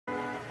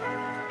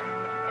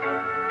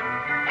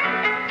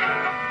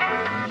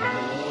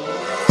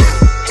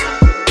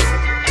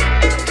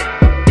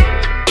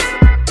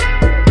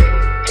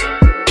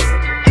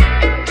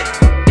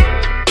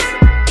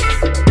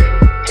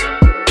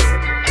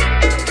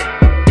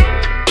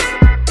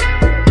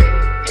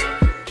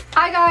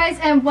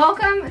and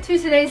welcome to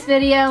today's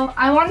video.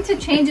 I wanted to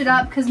change it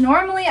up because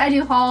normally I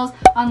do hauls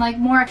on like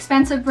more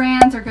expensive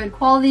brands or good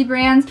quality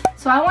brands.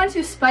 So I wanted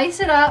to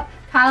spice it up.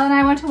 Kyle and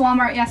I went to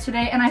Walmart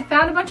yesterday and I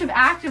found a bunch of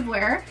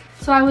activewear.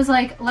 So I was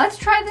like, let's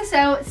try this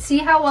out, see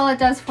how well it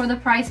does for the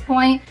price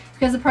point,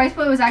 because the price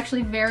point was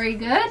actually very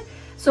good.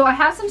 So I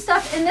have some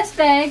stuff in this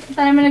bag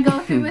that I'm going to go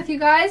through with you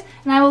guys,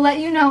 and I will let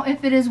you know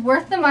if it is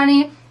worth the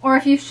money or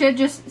if you should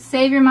just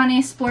save your money,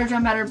 splurge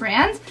on better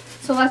brands.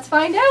 So let's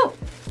find out.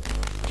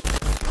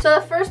 So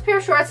the first pair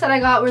of shorts that I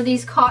got were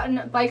these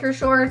cotton biker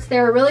shorts. They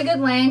were really good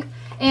length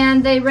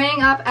and they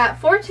rang up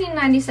at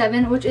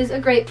 $14.97, which is a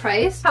great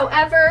price.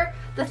 However,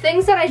 the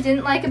things that I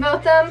didn't like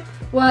about them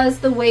was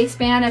the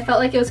waistband. I felt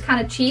like it was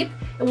kind of cheap.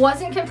 It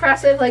wasn't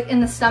compressive like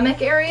in the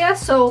stomach area,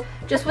 so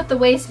just with the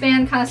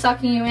waistband kind of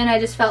sucking you in, I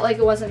just felt like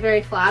it wasn't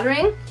very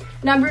flattering.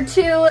 Number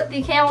two,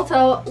 the camel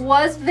toe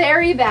was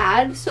very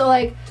bad, so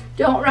like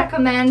don't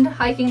recommend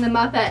hiking them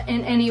up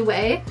in any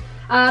way.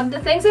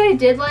 The things that I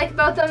did like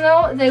about them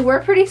though, they were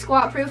pretty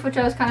squat proof, which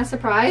I was kind of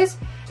surprised.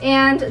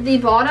 And the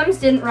bottoms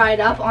didn't ride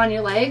up on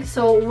your legs,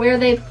 so where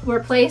they were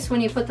placed when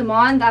you put them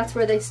on, that's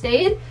where they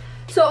stayed.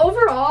 So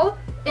overall,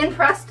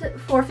 impressed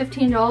for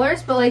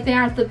 $15, but like they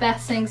aren't the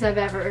best things I've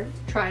ever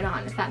tried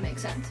on, if that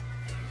makes sense.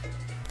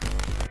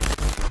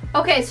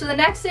 Okay, so the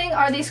next thing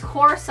are these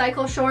core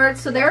cycle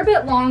shorts. So they're a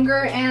bit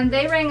longer and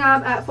they rang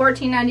up at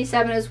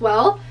 $14.97 as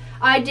well.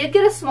 I did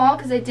get a small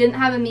because I didn't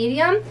have a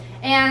medium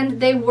and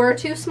they were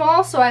too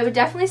small, so I would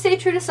definitely stay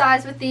true to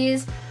size with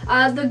these.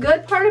 The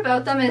good part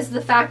about them is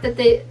the fact that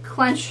they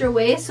clenched your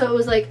waist, so it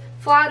was like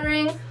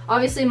flattering.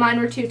 Obviously mine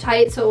were too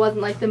tight, so it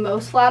wasn't like the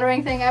most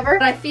flattering thing ever,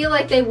 but I feel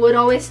like they would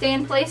always stay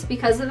in place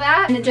because of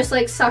that, and it just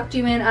like sucked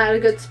you in at a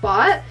good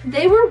spot.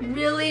 They were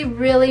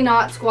really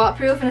not squat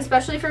proof, and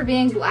especially for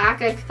being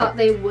black I thought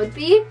they would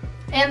be,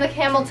 and the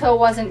camel toe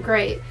wasn't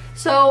great.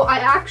 So I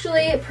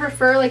actually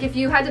prefer, like if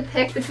you had to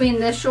pick between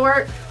this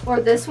short or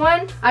this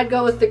one, I'd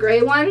go with the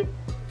gray one,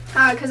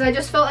 because I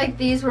just felt like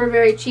these were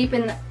very cheap,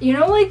 and you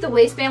know like the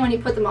waistband when you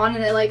put them on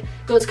and it like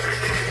goes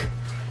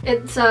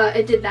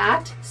it did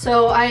that.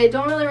 So I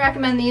don't really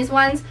recommend these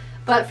ones,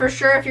 but for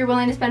sure if you're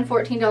willing to spend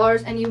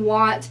 $14 and you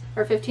want,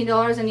 or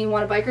 $15 and you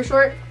want a biker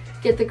short,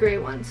 get the gray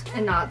ones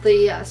and not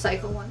the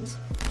cycle ones.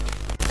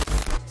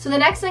 So the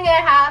next thing I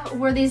have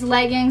were these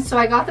leggings. So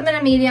I got them in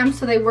a medium,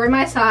 so they were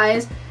my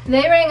size.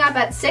 They rang up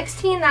at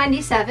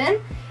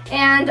 $16.97,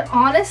 and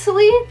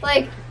honestly,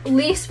 like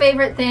least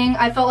favorite thing,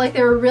 I felt like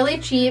they were really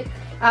cheap.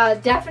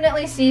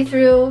 Definitely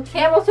see-through.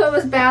 Camel toe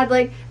was bad.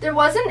 Like there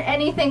wasn't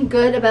anything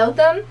good about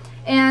them,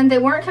 and they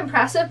weren't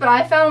compressive, but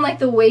I found like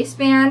the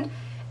waistband,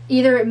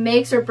 either it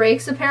makes or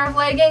breaks a pair of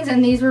leggings,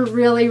 and these were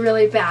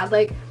really bad.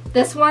 Like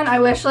this one, I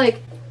wish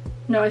like,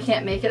 no, I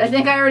can't make it. I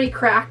think I already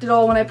cracked it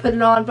all when I put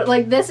it on, but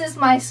like this is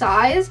my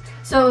size,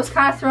 so it was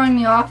kind of throwing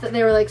me off that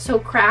they were like so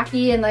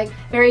cracky and like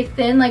very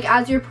thin. Like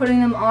as you're putting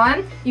them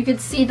on, you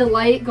could see the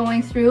light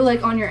going through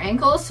like on your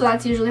ankles, so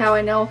that's usually how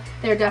I know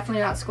they're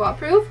definitely not squat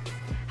proof.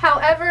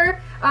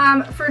 However,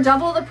 for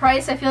double the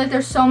price, I feel like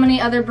there's so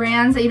many other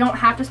brands that you don't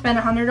have to spend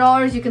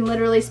 $100. You can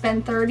literally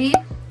spend $30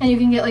 and you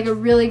can get like a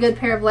really good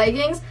pair of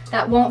leggings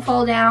that won't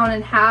fall down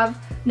and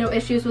have no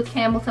issues with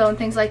camel toe and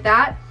things like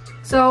that.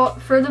 So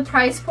for the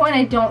price point,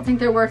 I don't think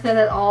they're worth it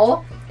at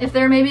all. If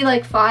they're maybe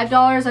like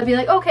 $5, I'd be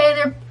like, okay,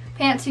 they're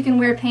pants you can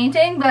wear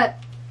painting,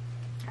 but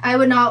I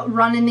would not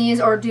run in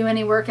these or do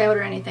any workout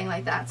or anything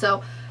like that.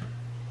 So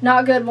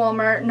not good,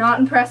 Walmart.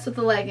 Not impressed with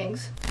the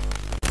leggings.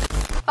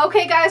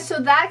 Okay guys, so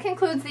that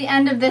concludes the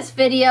end of this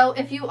video.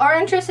 If you are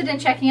interested in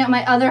checking out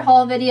my other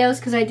haul videos,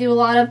 because I do a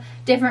lot of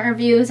different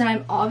reviews and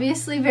I'm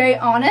obviously very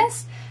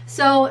honest,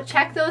 so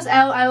check those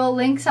out. I will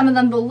link some of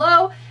them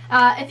below.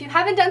 If you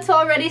haven't done so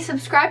already,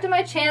 subscribe to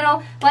my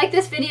channel, like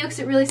this video because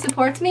it really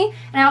supports me,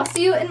 and I'll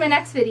see you in my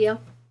next video.